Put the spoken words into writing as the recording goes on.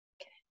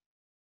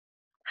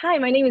Hi,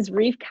 my name is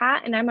Reeve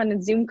Katt, and I'm on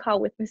a Zoom call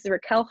with Mrs.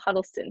 Racquel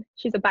Huddleston.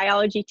 She's a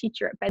biology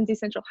teacher at Benzie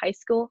Central High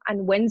School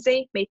on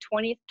Wednesday, May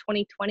 20th,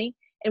 2020,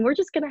 and we're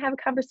just going to have a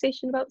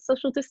conversation about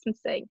social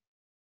distancing.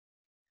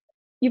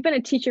 You've been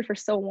a teacher for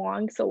so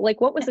long, so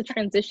what was the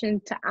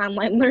transition to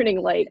online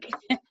learning like?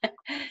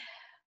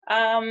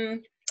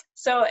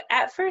 So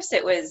at first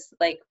it was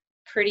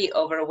pretty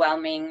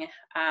overwhelming.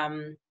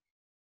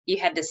 You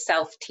had to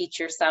self-teach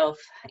yourself,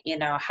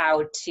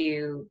 how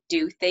to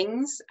do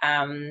things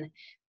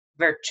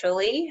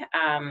virtually.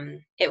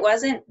 It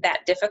wasn't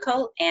that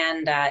difficult,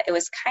 and it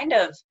was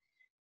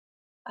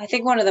I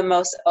think one of the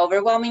most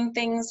overwhelming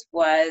things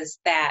was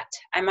that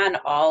I'm on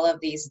all of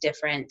these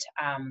different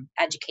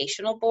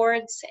educational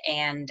boards,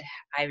 and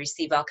I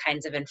receive all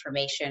kinds of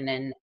information,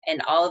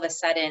 and all of a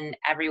sudden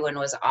everyone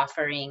was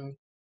offering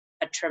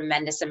a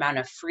tremendous amount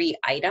of free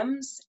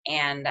items,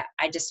 and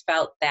I just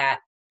felt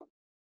that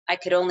I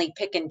could only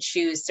pick and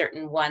choose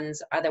certain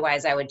ones,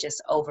 otherwise I would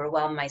just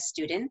overwhelm my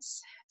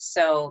students.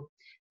 So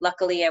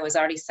luckily I was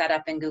already set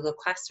up in Google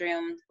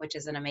Classroom, which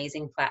is an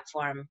amazing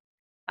platform.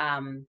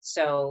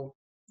 So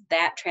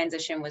that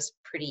transition was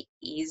pretty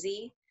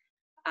easy.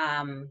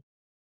 I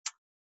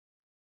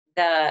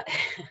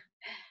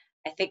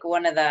think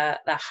one of the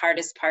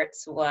hardest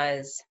parts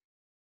was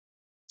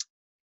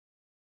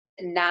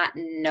not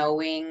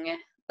knowing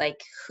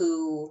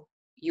who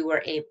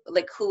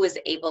who was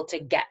able to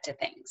get to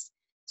things.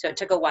 So it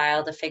took a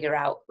while to figure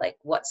out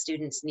what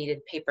students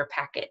needed paper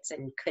packets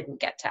and couldn't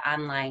get to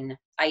online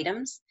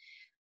items.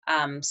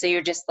 So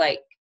you're just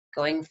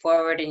going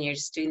forward, and you're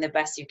just doing the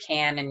best you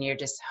can, and you're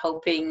just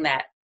hoping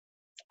that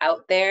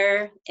out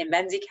there in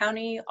Benzie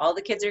County, all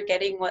the kids are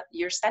getting what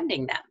you're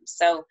sending them.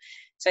 So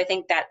I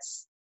think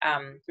that's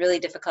really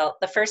difficult.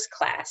 The first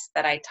class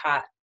that I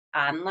taught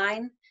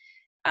online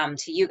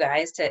to you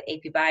guys, to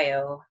AP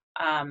Bio,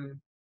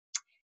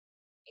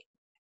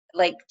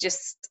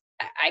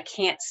 I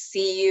can't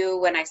see you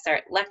when I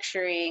start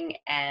lecturing,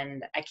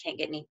 and I can't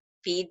get any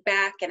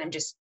feedback, and I'm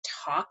just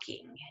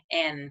talking.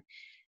 And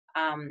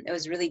it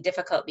was really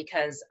difficult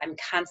because I'm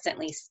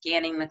constantly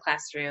scanning the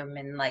classroom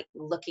and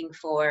looking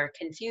for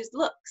confused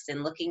looks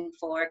and looking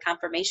for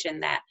confirmation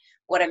that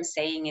what I'm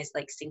saying is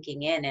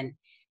sinking in. And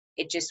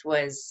it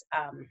was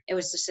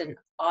just an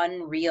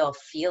unreal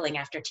feeling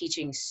after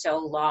teaching so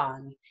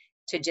long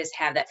to just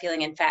have that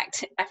feeling. In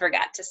fact, I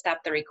forgot to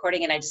stop the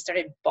recording, and I just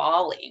started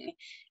bawling.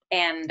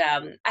 And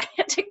I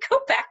had to go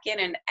back in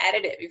and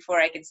edit it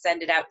before I could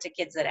send it out to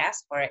kids that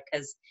asked for it,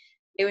 because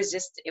it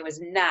was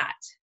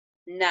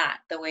not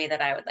the way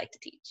that I would like to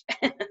teach.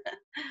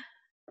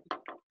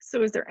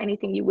 So is there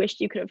anything you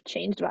wished you could have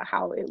changed about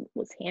how it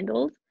was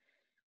handled?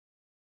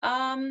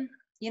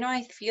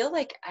 I feel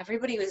like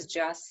everybody was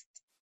just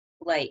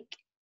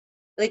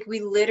we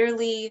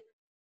literally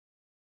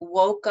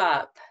woke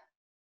up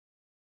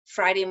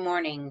Friday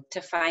morning to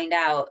find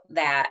out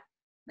that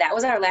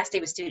was our last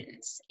day with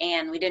students,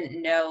 and we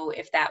didn't know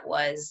if that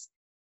was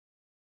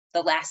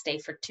the last day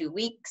for 2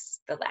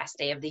 weeks, the last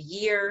day of the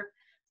year.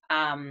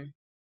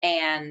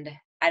 And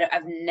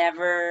I've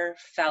never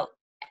felt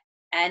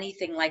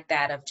anything like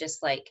that, of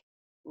just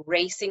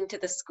racing to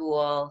the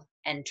school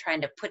and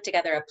trying to put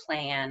together a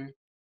plan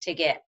to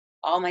get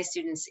all my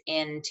students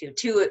into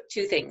two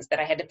things that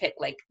I had to pick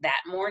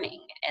that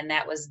morning, and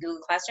that was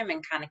Google Classroom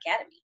and Khan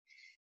Academy.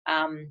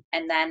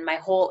 And then my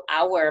whole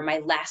hour, my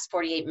last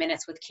 48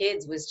 minutes with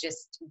kids was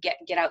just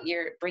get out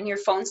bring your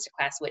phones to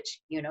class,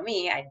 which, you know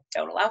me, I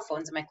don't allow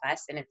phones in my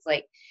class. And it's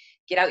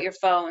get out your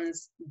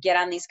phones, get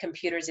on these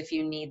computers if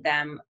you need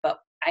them, but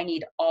I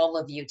need all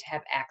of you to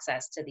have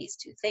access to these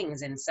two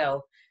things. And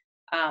so,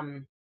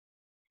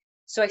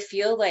 so I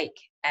feel like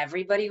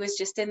everybody was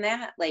just in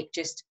that,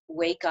 just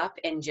wake up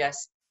and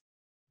just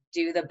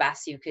do the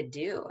best you could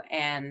do.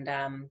 And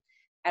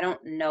I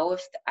don't know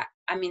if,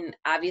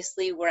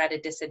 obviously we're at a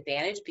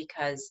disadvantage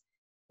because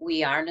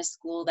we are in a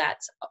school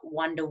that's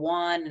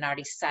one-to-one and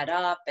already set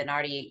up and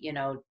already,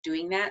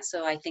 doing that.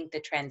 So I think the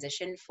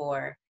transition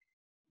for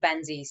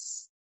Benzie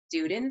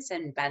students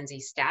and Benzie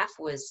staff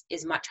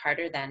is much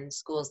harder than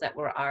schools that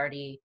were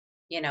already,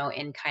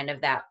 in kind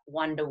of that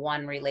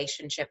one-to-one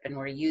relationship and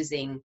were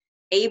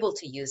able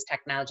to use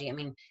technology.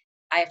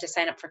 I have to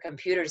sign up for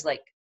computers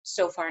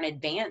so far in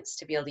advance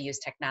to be able to use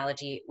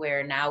technology,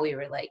 where now we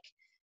were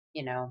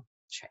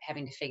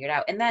having to figure it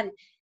out. And then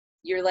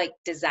you're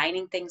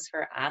designing things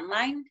for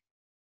online,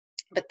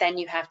 but then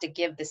you have to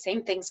give the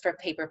same things for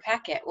paper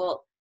packet.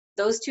 Well,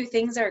 those two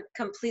things are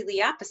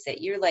completely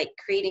opposite. You're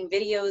creating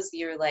videos,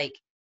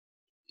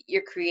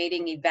 you're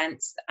creating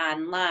events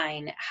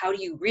online. How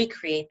do you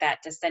recreate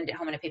that to send it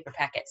home in a paper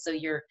packet? So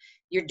you're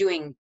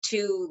doing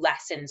two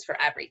lessons for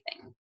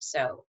everything.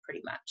 So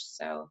pretty much.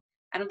 So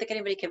I don't think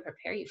anybody can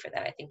prepare you for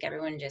that. I think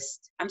everyone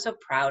I'm so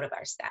proud of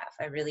our staff.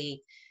 I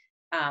really,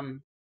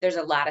 there's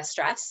a lot of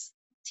stress.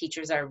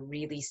 Teachers are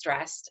really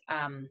stressed.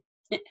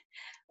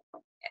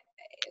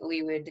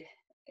 We would,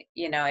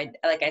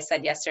 like I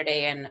said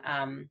yesterday in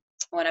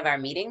one of our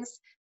meetings,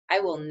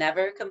 I will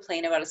never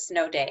complain about a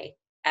snow day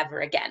ever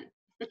again.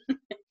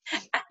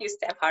 I used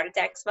to have heart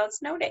attacks about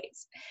snow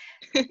days.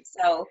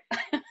 So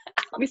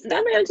We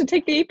still managed to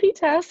take the AP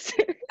test.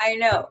 I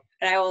know,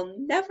 and I will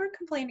never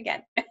complain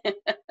again.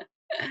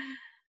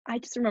 I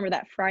just remember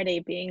that Friday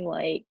being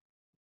like,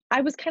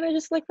 I was kind of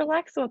just like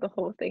relaxed about the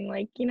whole thing.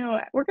 Like,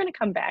 we're gonna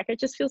come back. It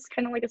just feels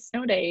kind of like a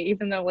snow day,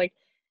 even though like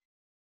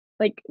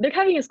they're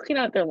having us clean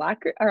out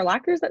our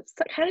lockers. That's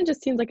kind of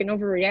just seems like an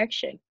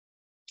overreaction.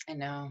 I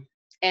know.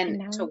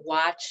 And And to now,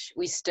 watch,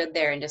 we stood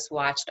there and just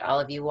watched all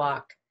of you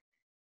walk.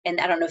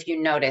 And I don't know if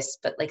you noticed,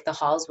 but like the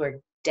halls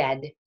were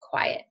dead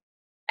quiet.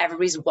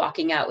 Everybody's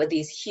walking out with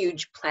these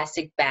huge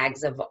plastic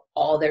bags of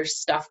all their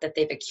stuff that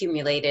they've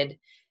accumulated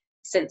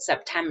since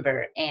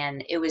September.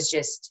 And it was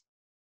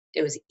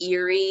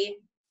eerie.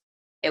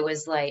 It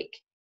was like,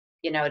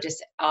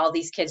 just all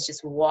these kids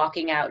just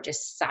walking out,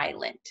 just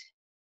silent.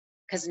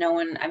 Because no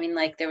one, I mean,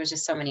 like there was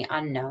just so many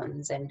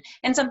unknowns and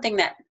something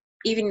that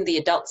even the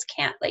adults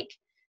can't, like,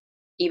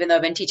 even though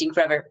I've been teaching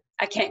forever,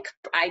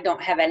 I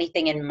don't have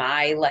anything in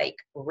my like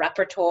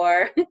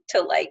repertoire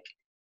to like,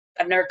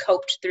 I've never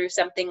coped through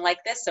something like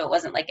this. So it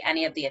wasn't like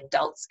any of the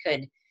adults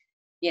could,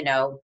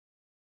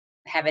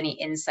 have any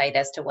insight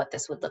as to what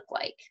this would look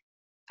like,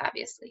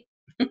 obviously.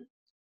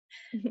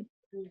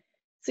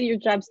 so your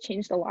job's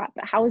changed a lot,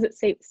 but how has it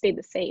stayed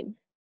the same?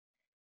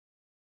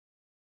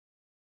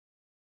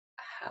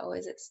 How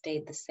has it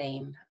stayed the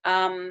same?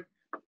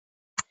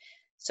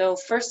 So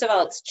first of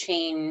all, it's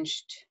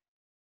changed.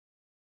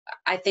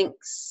 I think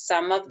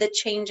some of the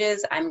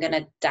changes I'm going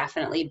to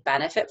definitely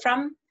benefit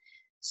from.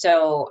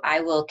 So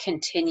I will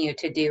continue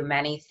to do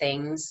many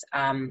things.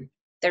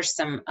 There's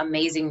some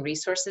amazing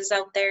resources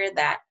out there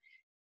that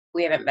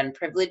we haven't been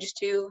privileged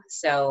to.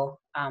 So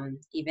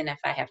even if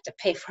I have to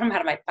pay for them out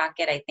of my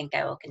pocket, I think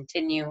I will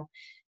continue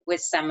with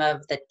some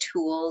of the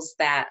tools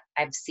that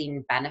I've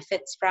seen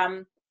benefits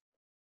from.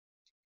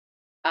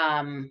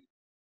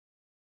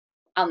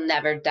 I'll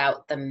never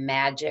doubt the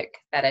magic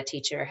that a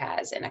teacher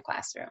has in a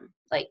classroom.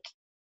 Like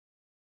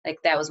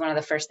that was one of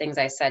the first things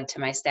I said to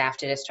my staff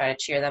to just try to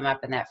cheer them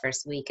up in that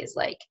first week is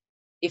like,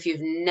 if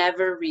you've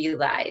never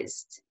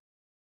realized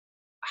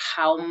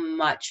how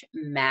much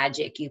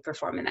magic you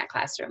perform in that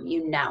classroom,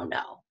 you now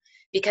know,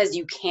 because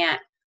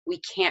we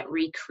can't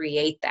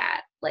recreate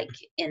that like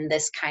in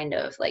this kind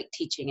of like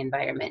teaching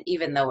environment,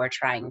 even though we're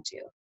trying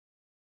to.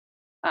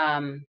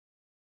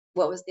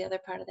 What was the other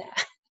part of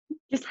that?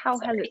 Just how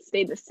has it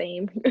stayed the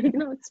same?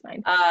 No, it's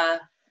fine.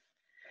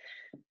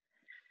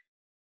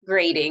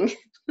 Grading.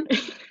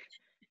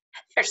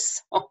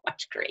 There's so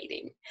much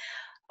grading.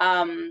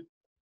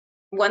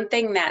 One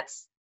thing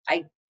that's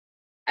I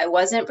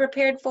wasn't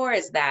prepared for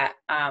is that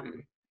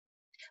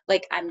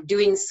like I'm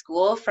doing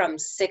school from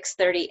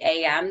 6:30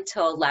 a.m.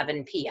 till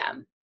 11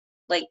 p.m.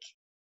 Like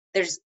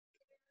there's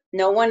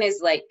no one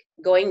is like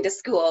going to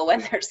school when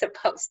they're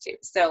supposed to.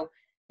 So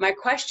my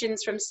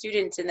questions from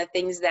students and the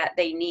things that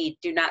they need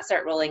do not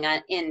start rolling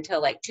on in till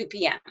like 2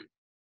 p.m.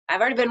 I've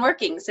already been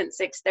working since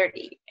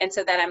 6:30. And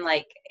so then I'm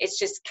like, it's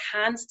just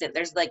constant.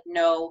 There's like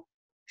no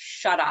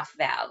shut off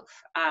valve.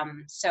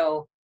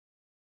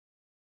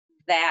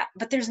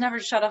 But there's never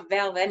a shut off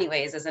valve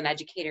anyways as an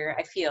educator,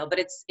 I feel, but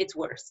it's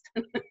worse.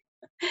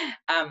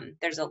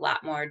 There's a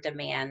lot more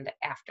demand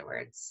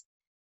afterwards.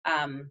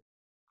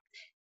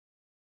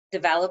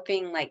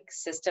 Developing like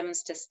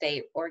systems to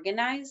stay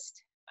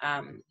organized.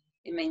 I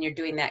mean, you're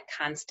doing that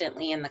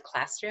constantly in the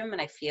classroom,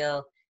 and I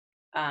feel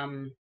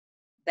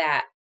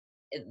that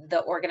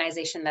the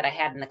organization that I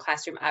had in the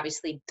classroom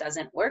obviously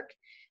doesn't work.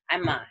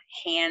 I'm a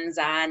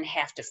hands-on,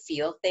 have to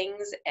feel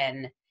things,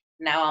 and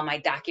now all my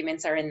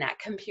documents are in that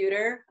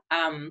computer.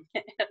 I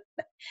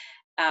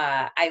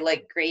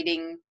like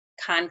grading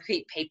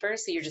concrete paper,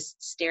 so you're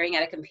just staring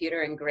at a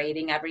computer and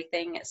grading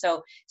everything.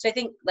 So I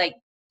think like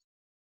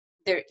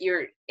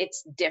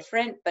it's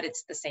different, but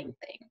it's the same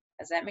thing.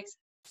 Does that make sense?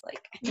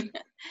 Like,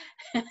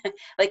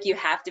 like you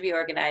have to be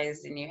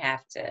organized and you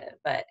have to,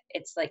 but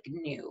it's like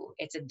new.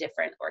 It's a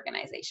different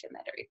organization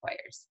that it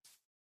requires.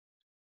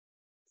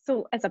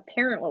 So as a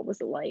parent, what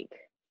was it like?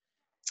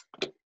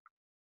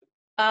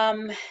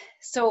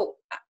 So,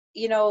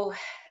 you know,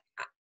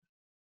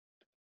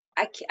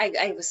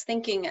 I was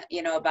thinking,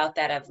 about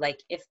that of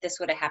like, if this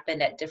would have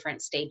happened at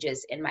different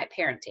stages in my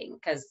parenting,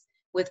 because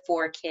with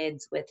 4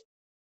 kids, with,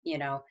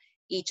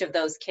 each of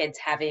those kids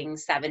having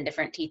 7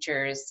 different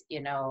teachers,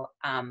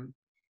 I've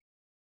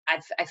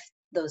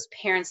those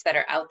parents that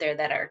are out there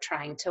that are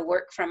trying to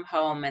work from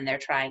home and they're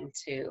trying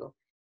to,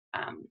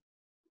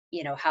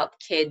 help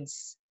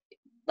kids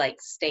like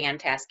stay on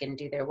task and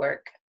do their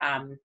work.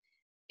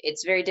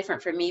 It's very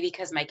different for me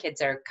because my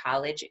kids are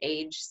college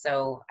age.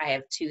 So I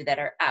have 2 that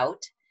are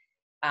out.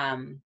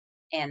 And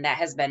that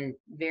has been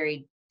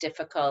very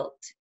difficult,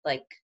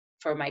 like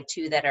for my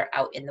 2 that are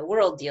out in the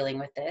world dealing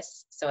with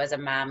this. So as a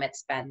mom,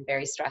 it's been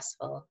very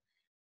stressful.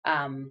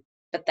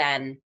 But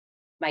then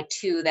my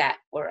 2 that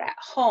were at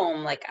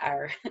home, like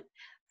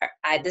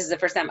this is the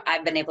first time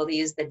I've been able to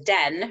use the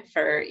den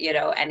for,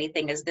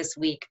 anything is this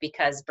week,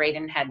 because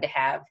Braden had to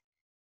have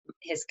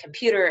his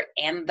computer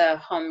and the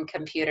home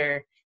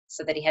computer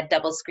so that he had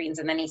double screens,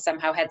 and then he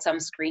somehow had some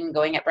screen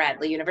going at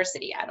Bradley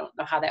University. I don't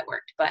know how that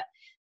worked, but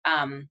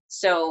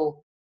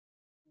so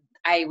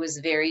I was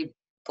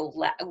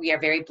we are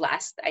very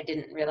blessed. I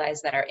didn't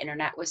realize that our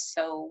internet was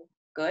so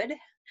good.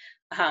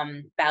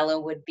 Bella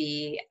would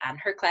be on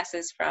her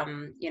classes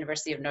from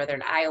University of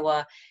Northern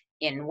Iowa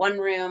in one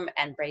room,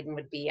 and Braden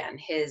would be on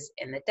his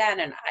in the den,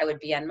 and I would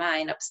be on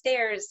mine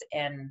upstairs.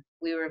 And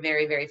we were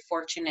very, very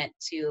fortunate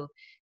to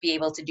be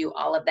able to do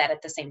all of that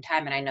at the same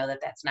time. And I know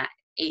that that's not,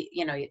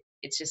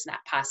 it's just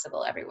not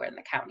possible everywhere in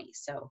the county.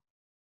 So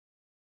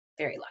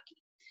very lucky.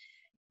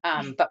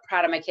 But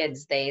proud of my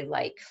kids. They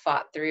like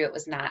fought through. It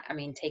was not,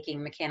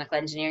 taking mechanical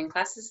engineering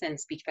classes and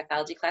speech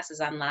pathology classes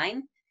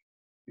online,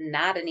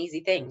 not an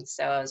easy thing.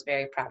 So I was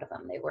very proud of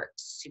them. They worked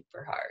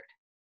super hard.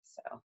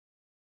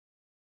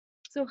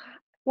 So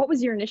what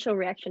was your initial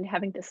reaction to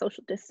having to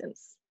social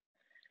distance?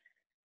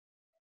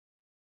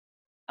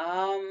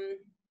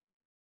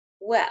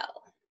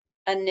 Well,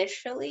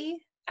 initially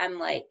I'm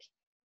like,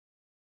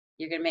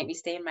 you're going to make me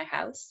stay in my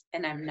house,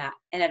 and I'm not,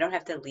 and I don't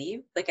have to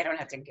leave. Like, I don't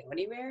have to go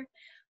anywhere.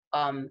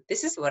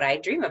 This is what I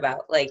dream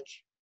about, like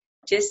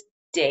just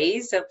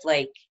days of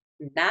like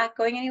not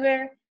going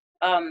anywhere.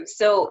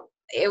 So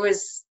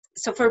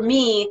for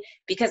me,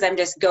 because I'm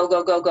just go,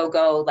 go, go, go,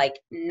 go, like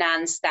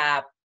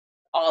nonstop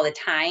all the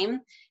time,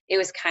 it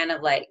was kind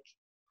of like,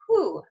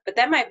 whew. But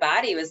then my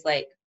body was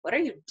like, what are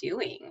you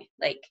doing?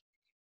 Like,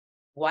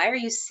 why are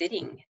you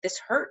sitting? This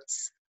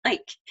hurts. I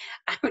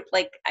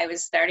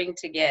was starting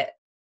to get,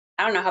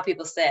 I don't know how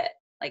people sit.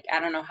 Like,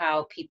 I don't know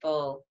how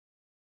people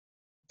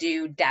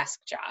do desk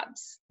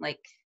jobs.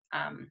 Like,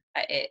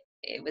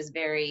 it was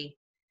very,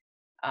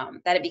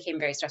 that it became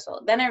very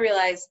stressful. Then I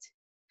realized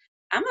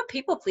I'm a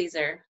people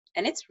pleaser,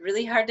 and it's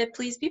really hard to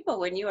please people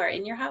when you are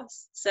in your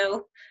house.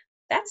 So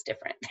that's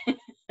different.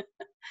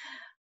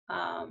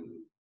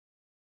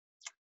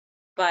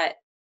 But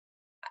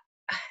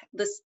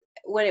this,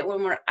 when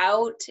we're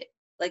out,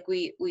 like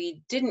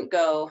we didn't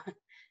go,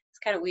 it's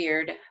kind of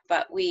weird,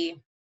 but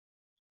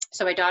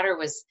so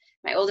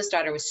my oldest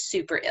daughter was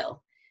super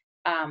ill,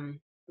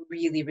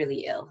 really,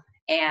 really ill.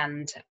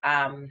 And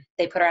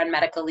they put her on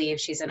medical leave.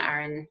 She's an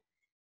RN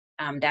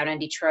down in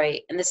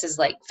Detroit. And this is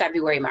like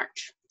February,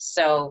 March.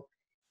 So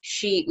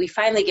we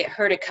finally get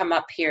her to come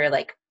up here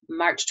like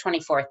March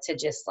 24th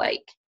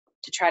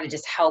to try to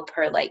just help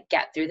her like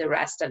get through the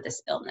rest of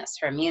this illness.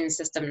 Her immune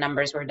system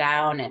numbers were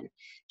down, and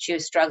she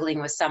was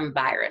struggling with some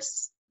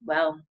virus.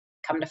 Well,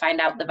 come to find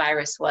out, the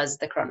virus was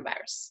the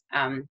coronavirus.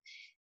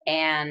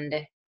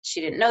 And she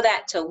didn't know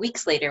that till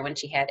weeks later when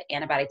she had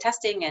antibody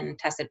testing and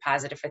tested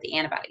positive for the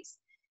antibodies.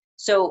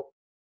 So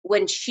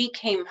when she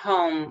came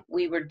home,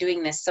 we were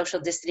doing this social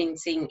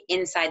distancing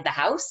inside the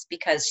house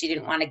because she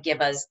didn't want to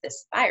give us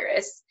this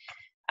virus.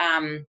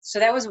 So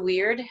that was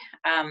weird.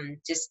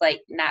 Just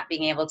like not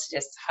being able to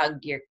just hug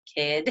your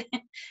kid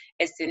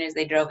as soon as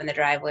they drove in the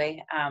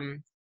driveway.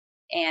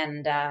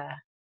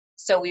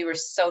 So we were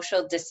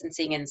social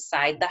distancing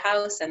inside the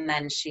house, and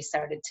then she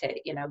started to,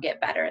 get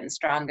better and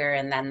stronger,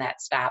 and then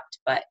that stopped.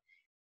 But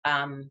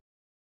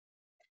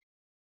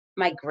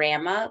my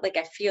grandma, like,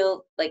 I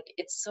feel like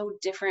it's so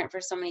different for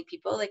so many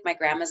people. Like, my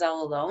grandma's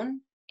all alone,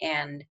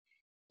 and,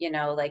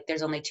 like,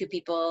 there's only 2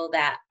 people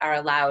that are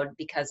allowed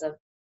because of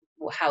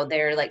how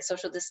they're like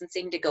social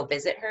distancing to go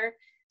visit her.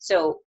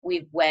 So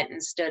we went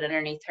and stood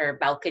underneath her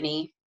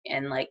balcony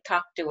and like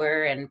talked to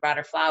her and brought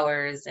her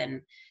flowers,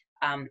 and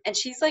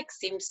she's like,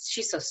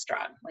 she's so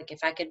strong. Like, if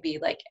I could be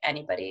like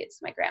anybody, it's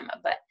my grandma.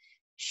 But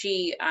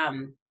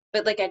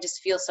but like, I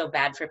just feel so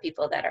bad for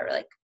people that are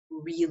like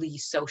really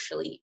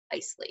socially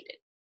isolated.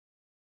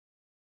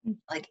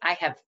 Like, I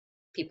have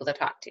people to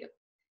talk to,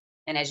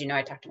 and as you know,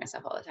 I talk to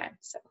myself all the time.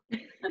 So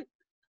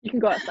you can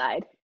go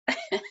outside.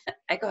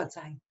 I go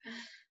outside.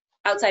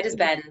 Outside has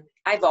been,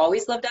 I've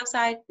always loved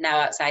outside. Now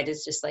outside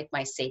is just like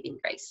my saving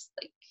grace.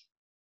 Like,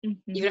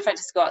 even if I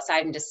just go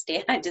outside and just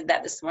stand, I did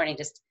that this morning,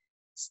 just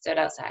stood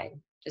outside.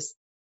 Just,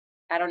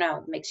 I don't know,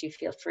 it makes you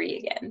feel free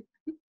again.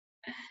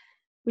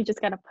 We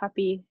just got a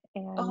puppy,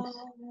 and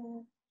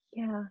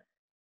yeah.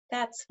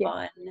 That's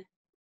fun.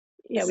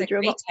 Yeah, we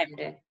drove a great time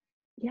to.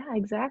 Yeah,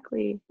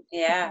 exactly.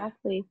 Yeah.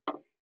 Exactly.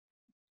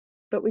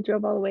 But we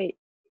drove all the way.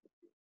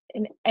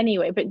 And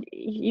anyway, but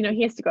he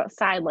has to go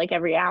outside like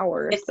every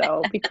hour or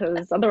so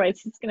because otherwise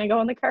he's gonna go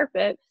on the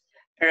carpet.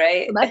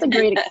 Right. So that's a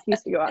great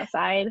excuse to go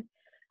outside.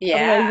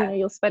 Yeah.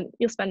 Otherwise,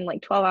 you'll spend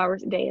like 12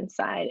 hours a day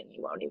inside, and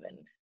you won't even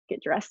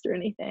get dressed or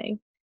anything.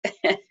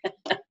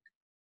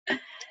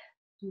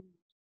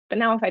 But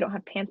now if I don't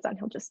have pants on,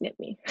 he'll just nip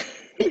me.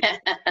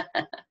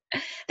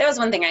 That was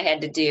one thing I had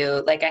to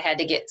do. Like, I had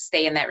to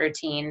stay in that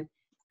routine.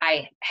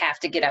 I have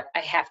to get up. I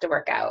have to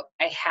work out.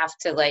 I have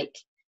to like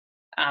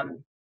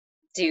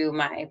do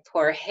my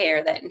poor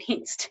hair that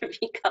needs to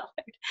be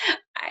colored.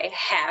 I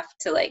have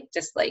to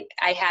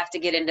I have to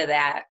get into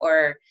that,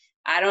 or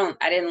I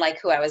didn't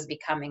like who I was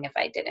becoming if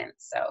I didn't.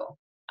 So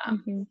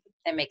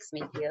that makes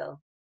me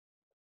feel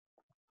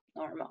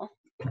normal.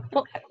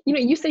 Well,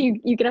 you say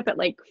you get up at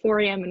like 4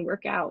 a.m. and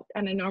work out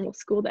on a normal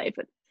school day,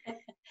 but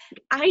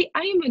I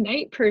am a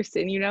night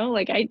person, you know,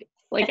 like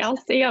I'll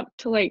stay up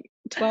till like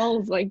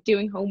 12 like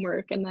doing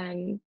homework and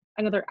then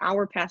another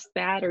hour past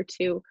that or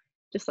two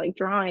just like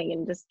drawing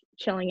and just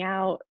chilling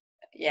out.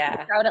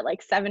 Yeah. Out at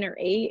like 7 or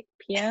 8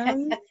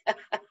 p.m.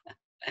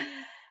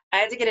 I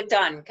have to get it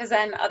done because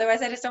then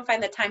otherwise I just don't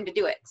find the time to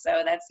do it.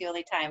 So that's the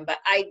only time. But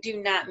I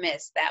do not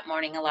miss that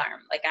morning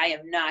alarm. Like I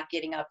am not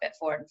getting up at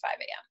 4 and 5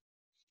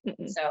 a.m.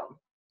 Mm-mm. So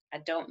I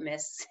don't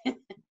miss that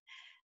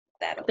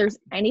If alarm. there's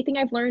anything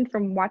I've learned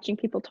from watching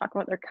people talk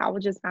about their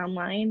colleges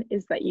online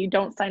is that you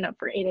don't sign up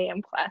for 8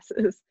 a.m.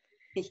 classes.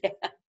 Yeah.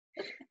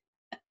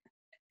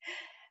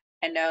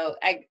 I know.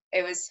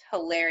 It was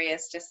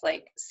hilarious just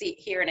like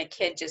hearing a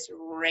kid just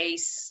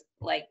race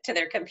like to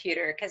their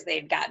computer because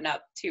they'd gotten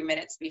up 2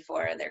 minutes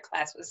before their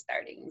class was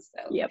starting.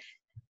 So Yep.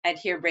 I'd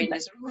hear Braden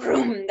just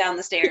room down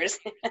the stairs.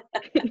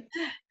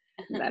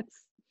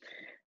 That's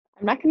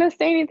I'm not going to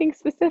say anything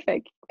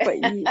specific, but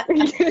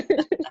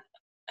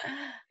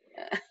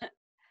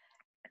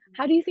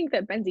how do you think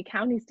that Benzie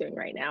County is doing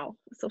right now,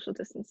 social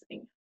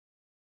distancing?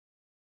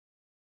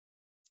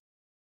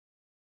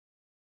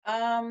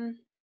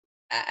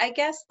 I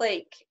guess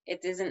like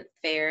it isn't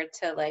fair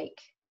to like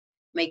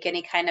make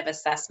any kind of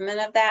assessment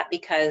of that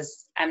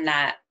because I'm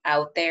not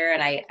out there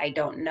and I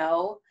don't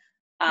know.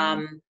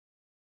 Mhm.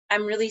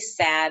 I'm really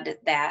sad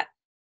that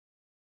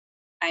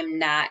I'm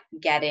not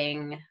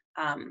getting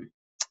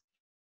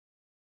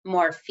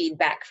more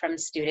feedback from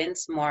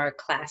students, more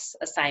class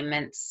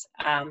assignments.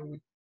 I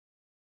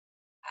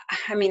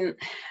mean,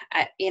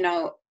 I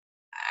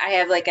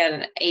have like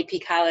an AP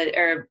college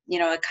or,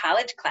 a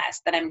college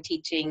class that I'm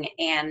teaching,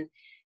 and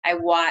I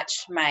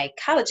watch my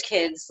college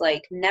kids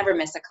like never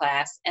miss a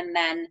class. And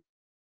then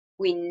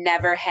we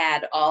never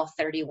had all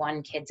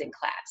 31 kids in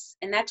class.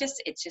 And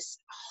it's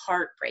just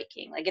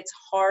heartbreaking. Like it's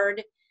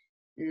hard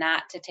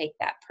not to take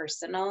that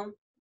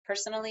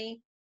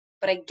personally,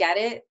 but I get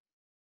it.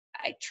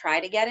 I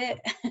try to get it.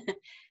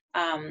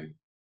 um,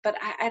 but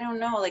I don't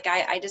know, like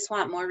I just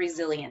want more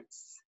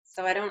resilience.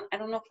 So I don't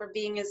know if we're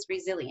being as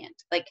resilient.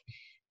 Like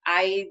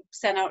I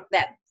sent out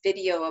that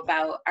video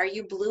about, are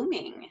you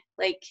blooming?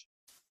 Like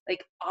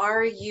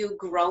are you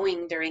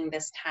growing during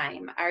this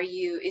time?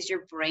 Is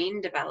your brain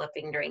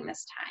developing during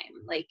this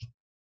time? Like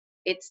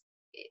it's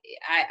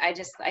I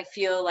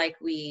feel like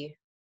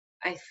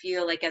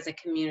as a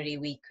community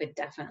we could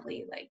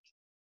definitely like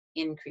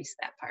increase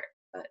that part,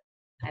 but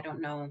I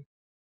don't know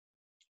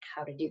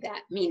how to do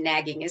that. Me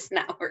nagging is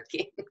not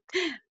working.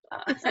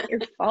 It's not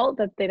your fault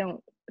that they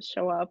don't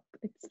show up.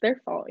 It's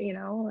their fault, you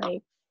know?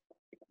 Like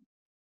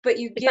But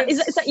you it's not, give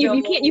it's not you,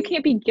 you so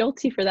can't be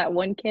guilty for that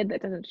one kid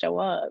that doesn't show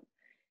up.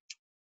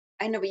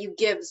 I know, but you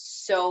give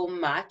so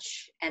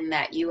much and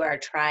that you are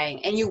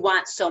trying and you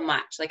want so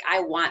much. Like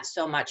I want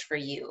so much for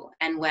you.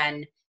 And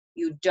when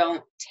you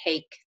don't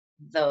take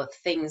the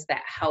things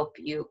that help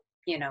you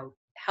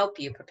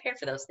prepare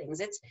for those things,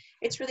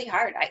 it's really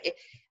hard.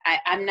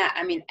 I'm not,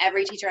 I mean,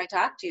 every teacher I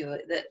talk to,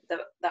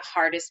 the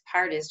hardest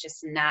part is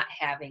just not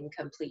having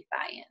complete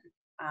buy-in.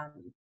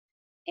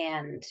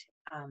 And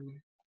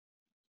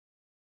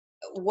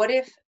what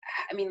if,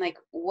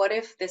 what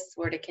if this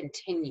were to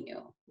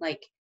continue?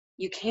 Like,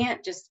 you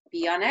can't just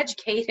be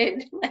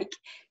uneducated. Like,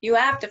 you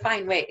have to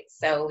find ways.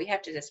 So we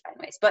have to just find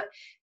ways. But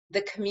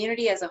the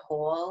community as a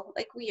whole,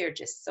 like, we are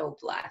just so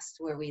blessed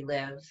where we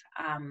live.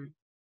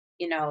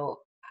 You know,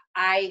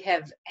 I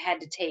have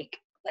had to take,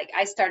 like,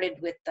 I started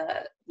with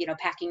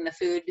packing the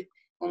food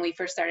when we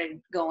first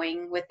started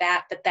going with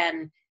that. But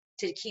then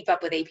to keep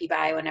up with AP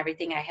Bio and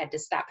everything, I had to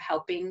stop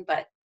helping.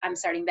 But I'm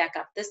starting back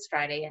up this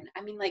Friday. And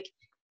I mean, like,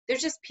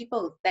 there's just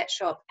people that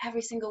show up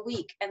every single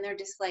week and they're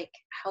just like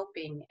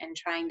helping and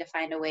trying to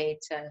find a way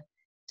to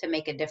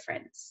make a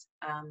difference.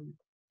 And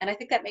I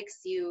think that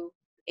makes you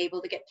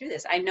able to get through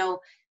this. I know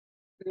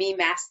me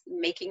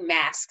making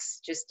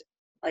masks just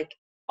like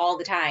all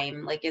the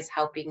time, like is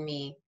helping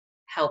me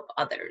help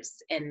others.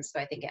 And so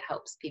I think it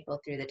helps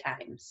people through the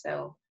time.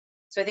 So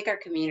I think our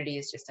community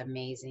is just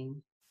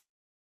amazing.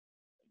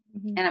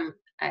 Mhm. And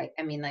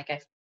I mean, like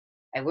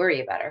I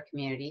worry about our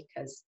community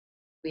because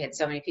we had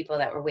so many people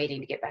that were waiting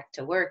to get back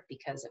to work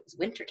because it was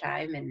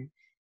wintertime and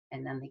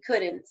then they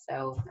couldn't.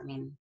 So, I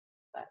mean,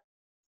 but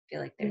I feel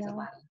like there's a Yeah.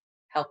 lot of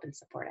help and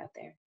support out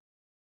there.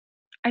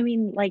 I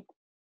mean, like,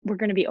 we're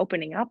gonna be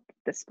opening up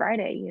this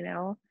Friday, you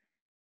know?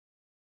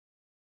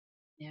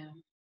 Yeah.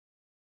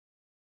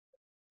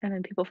 And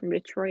then people from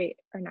Detroit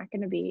are not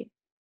gonna be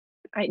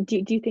do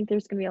you think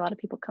there's gonna be a lot of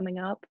people coming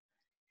up?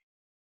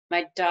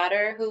 My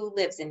daughter, who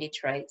lives in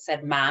Detroit,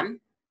 said,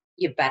 Mom,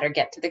 you better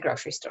get to the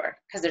grocery store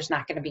because there's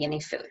not going to be any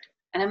food.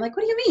 And I'm like,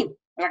 what do you mean?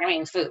 There's not going to be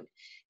any food.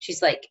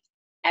 She's like,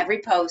 every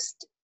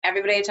post,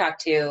 everybody I talk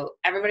to,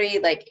 everybody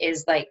like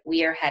is like,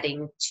 we are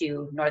heading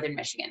to Northern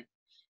Michigan.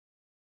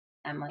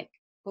 I'm like,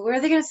 well, where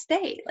are they going to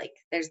stay? Like,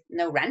 there's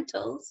no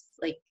rentals.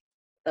 Like,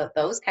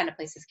 those kind of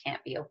places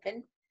can't be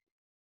open.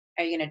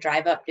 Are you going to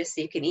drive up just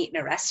so you can eat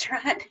in a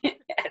restaurant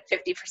at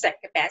 50%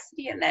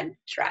 capacity and then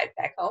drive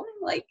back home?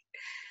 Like,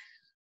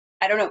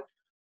 I don't know.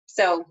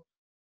 So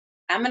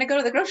I'm going to go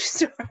to the grocery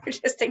store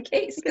just in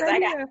case, because I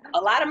got idea. a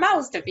lot of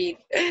mouths to feed.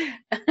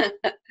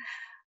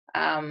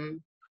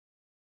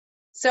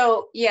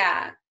 So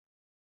yeah,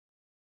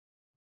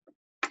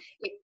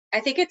 I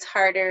think it's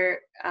harder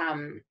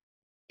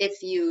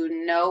if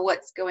you know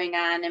what's going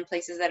on in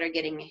places that are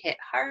getting hit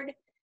hard.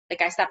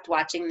 Like I stopped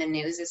watching the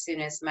news as soon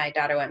as my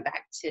daughter went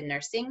back to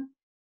nursing.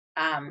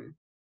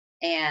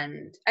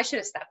 And I should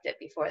have stopped it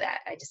before that.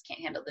 I just can't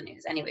handle the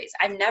news. Anyways,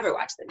 I've never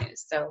watched the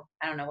news, so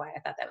I don't know why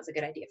I thought that was a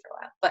good idea for a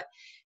while.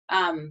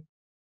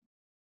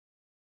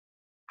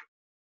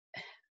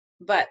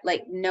 But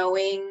like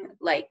knowing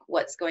like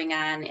what's going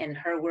on in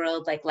her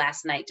world, like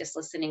last night, just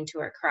listening to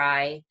her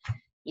cry,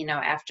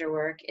 after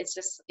work, it's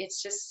just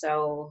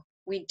so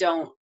we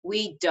don't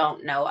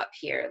know up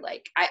here.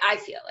 Like I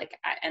feel like,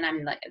 and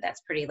I'm like, that's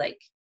pretty like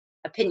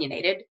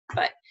opinionated,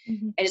 but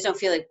I just don't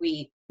feel like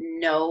we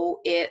know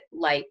it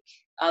like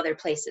other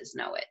places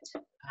know it.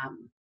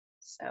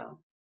 So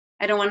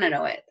I don't want to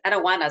know it. I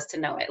don't want us to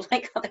know it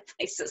like other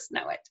places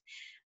know it.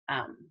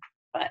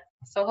 But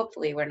so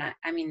hopefully we're not,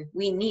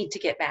 we need to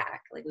get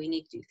back. Like we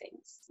need to do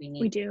things.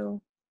 We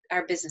do.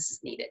 Our businesses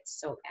need it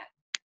so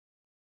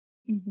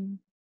bad.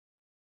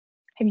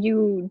 Have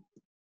you,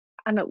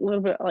 on a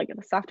little bit like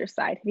the softer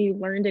side, have you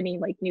learned any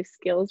like new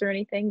skills or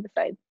anything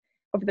besides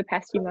over the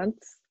past few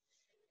months?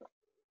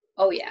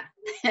 Oh yeah.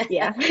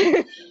 Yeah.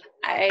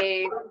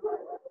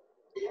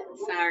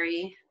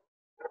 Sorry.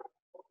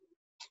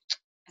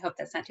 I hope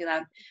that's not too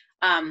loud.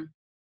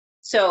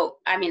 So,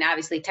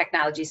 obviously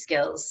technology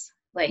skills,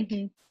 like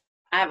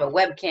I have a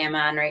webcam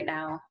on right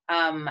now.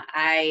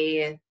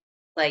 I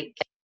like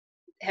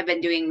have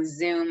been doing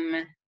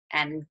Zoom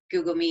and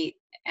Google Meet,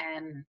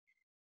 and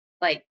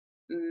like,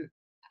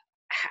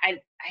 I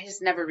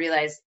just never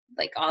realized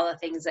like all the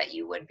things that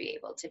you would be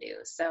able to do.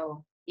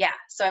 So yeah,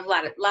 so I have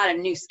a lot of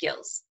new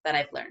skills that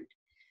I've learned.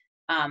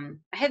 I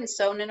hadn't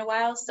sewn in a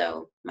while,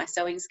 so my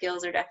sewing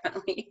skills are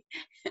definitely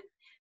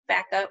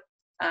back up.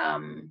 I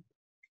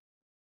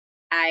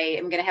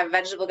am going to have a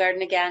vegetable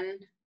garden again,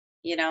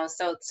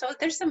 so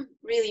there's some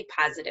really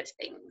positive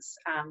things.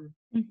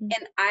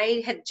 And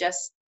I had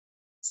just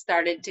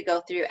started to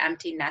go through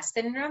empty nest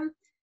syndrome,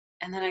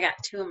 and then I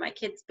got 2 of my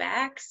kids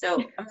back, so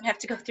I'm going to have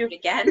to go through it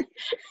again.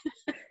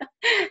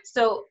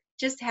 So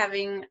just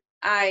I've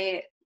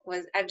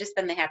just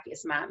been the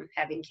happiest mom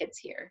having kids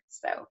here.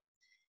 So,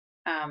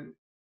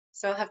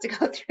 so I'll have to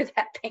go through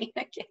that pain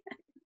again.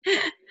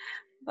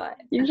 But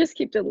you just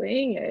keep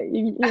delaying it.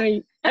 You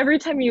know, every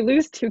time you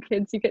lose 2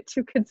 kids, you get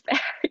 2 kids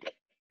back.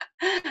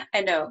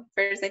 I know.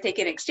 First I take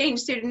in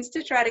exchange students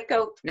to try to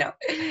cope. No.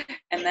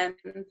 And then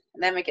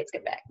my kids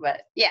get back.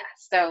 But yeah,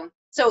 so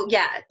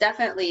yeah,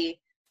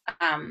 definitely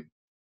a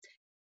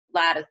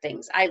lot of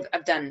things.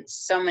 I've done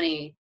so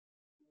many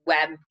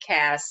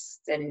webcasts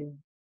and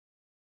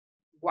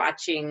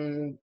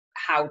watching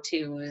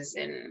how-tos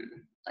and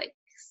like,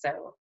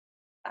 so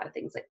a lot of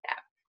things like that.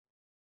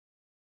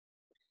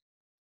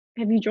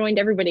 Have you joined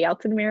everybody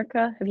else in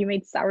America? Have you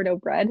made sourdough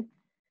bread?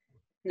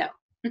 No.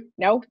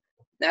 No?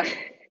 No.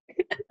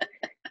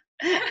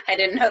 I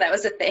didn't know that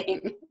was a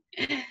thing.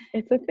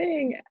 It's a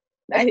thing.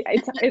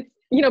 It's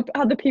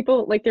how the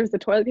people, like there's the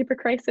toilet paper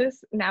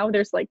crisis. Now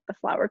there's like the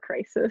flour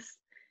crisis.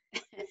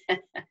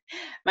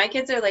 My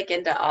kids are like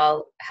into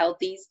all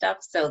healthy stuff.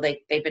 So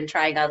like they've been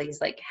trying all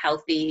these like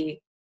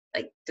healthy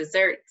like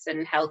desserts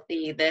and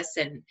healthy this,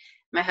 and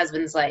my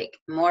husband's like,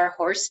 more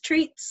horse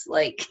treats.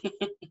 Like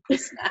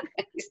he's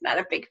not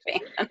a big fan.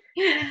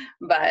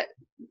 But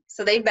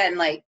so they've been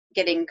like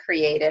getting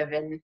creative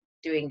and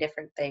doing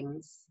different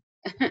things.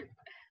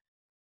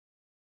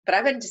 But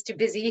I've been just too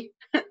busy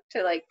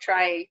to like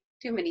try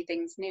too many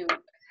things new.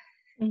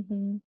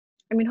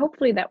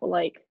 Hopefully that will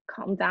like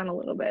calm down a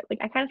little bit. Like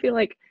I kind of feel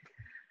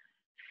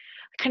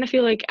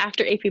like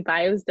after AP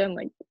Bio is done,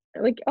 like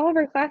all of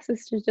our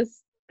classes should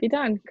just be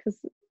done, because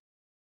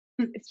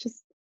it's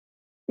just,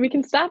 we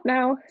can stop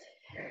now.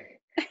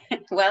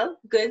 Well,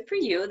 good for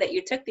you that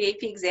you took the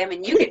AP exam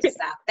and you get to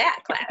stop that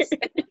class.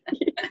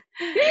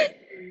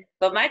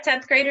 But my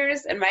 10th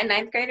graders and my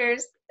 9th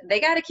graders, they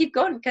got to keep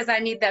going, because I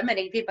need them in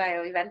AP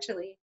Bio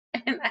eventually.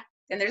 And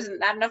there's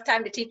not enough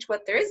time to teach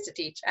what there is to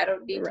teach. I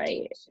don't need to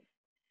teach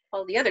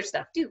all the other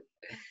stuff too.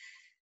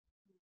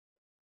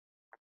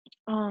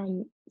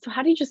 So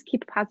how do you just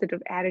keep a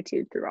positive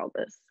attitude through all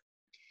this?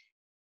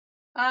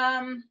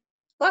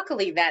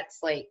 Luckily that's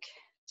like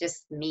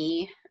just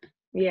me.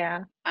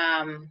 Yeah.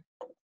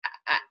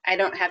 I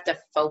don't have to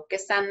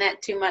focus on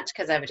that too much,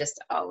 because I've just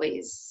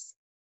always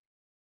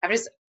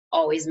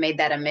made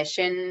that a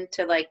mission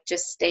to like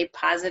just stay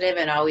positive,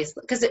 and always,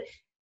 because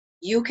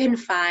you can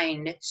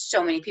find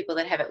so many people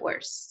that have it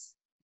worse,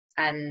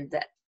 and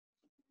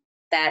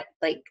that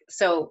like,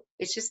 so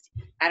it's just,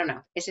 I don't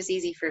know, it's just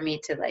easy for me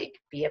to like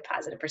be a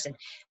positive person.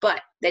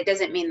 But that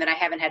doesn't mean that I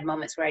haven't had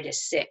moments where I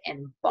just sit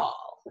and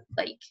bawl,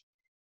 like,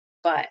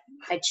 but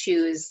I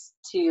choose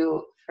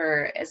to,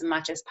 for as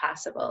much as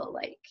possible,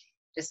 like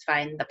just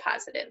find the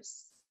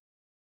positives.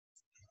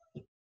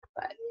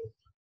 But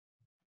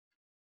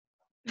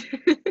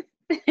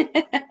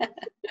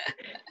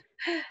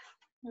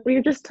We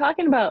were just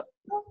talking about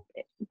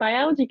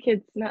biology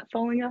kids not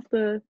falling off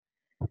the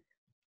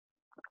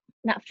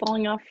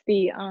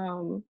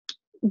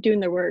doing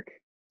their work.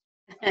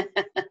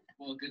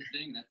 Well, good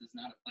thing that does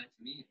not apply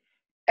to me.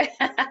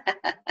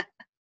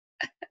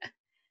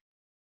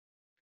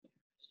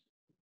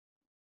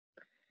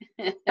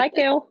 Bye,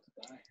 Kale.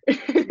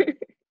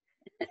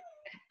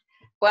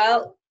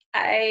 Well,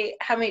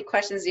 how many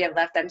questions do you have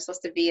left? I'm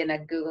supposed to be in a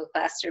Google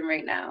Classroom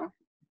right now.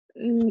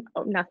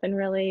 Oh, nothing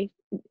really.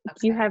 Okay.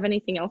 Do you have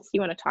anything else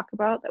you want to talk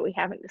about that we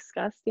haven't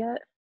discussed yet?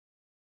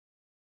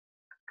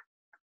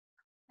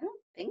 I don't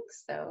think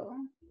so.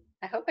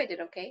 I hope I did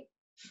okay.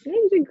 Yeah,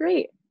 you did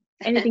great.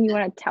 Anything you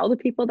want to tell the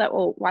people that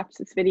will watch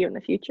this video in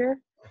the future?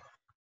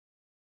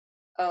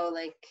 Oh,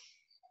 like,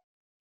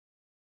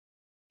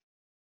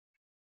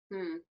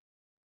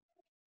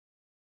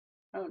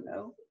 oh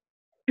no.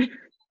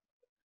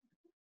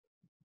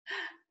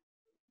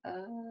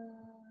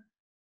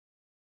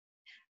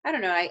 I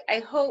don't know. I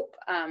hope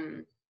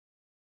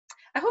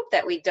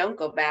that we don't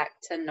go back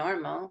to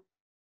normal.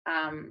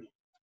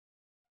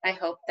 I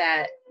hope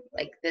that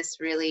like this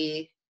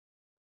really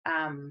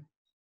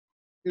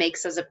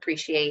makes us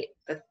appreciate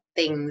the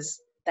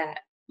things that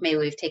maybe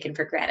we've taken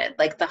for granted,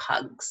 like the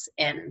hugs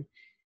and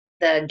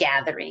the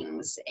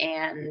gatherings,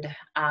 and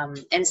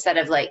instead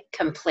of like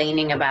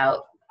complaining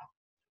about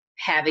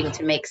having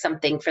to make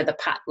something for the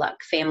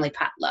potluck, family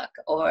potluck,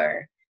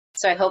 or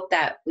so I hope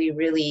that we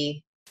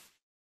really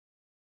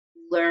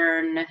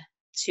learn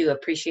to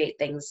appreciate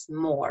things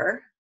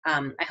more. I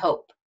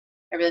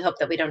really hope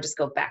that we don't just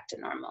go back to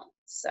normal.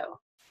 So,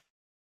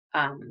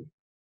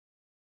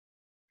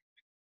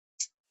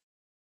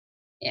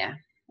 yeah,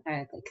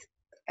 I think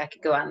I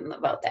could go on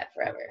about that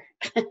forever.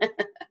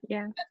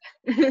 Yeah.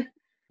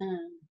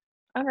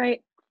 All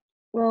right.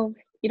 Well,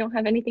 you don't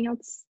have anything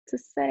else to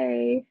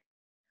say.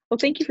 Well,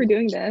 thank you for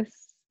doing this.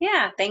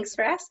 Yeah, thanks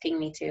for asking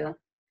me to.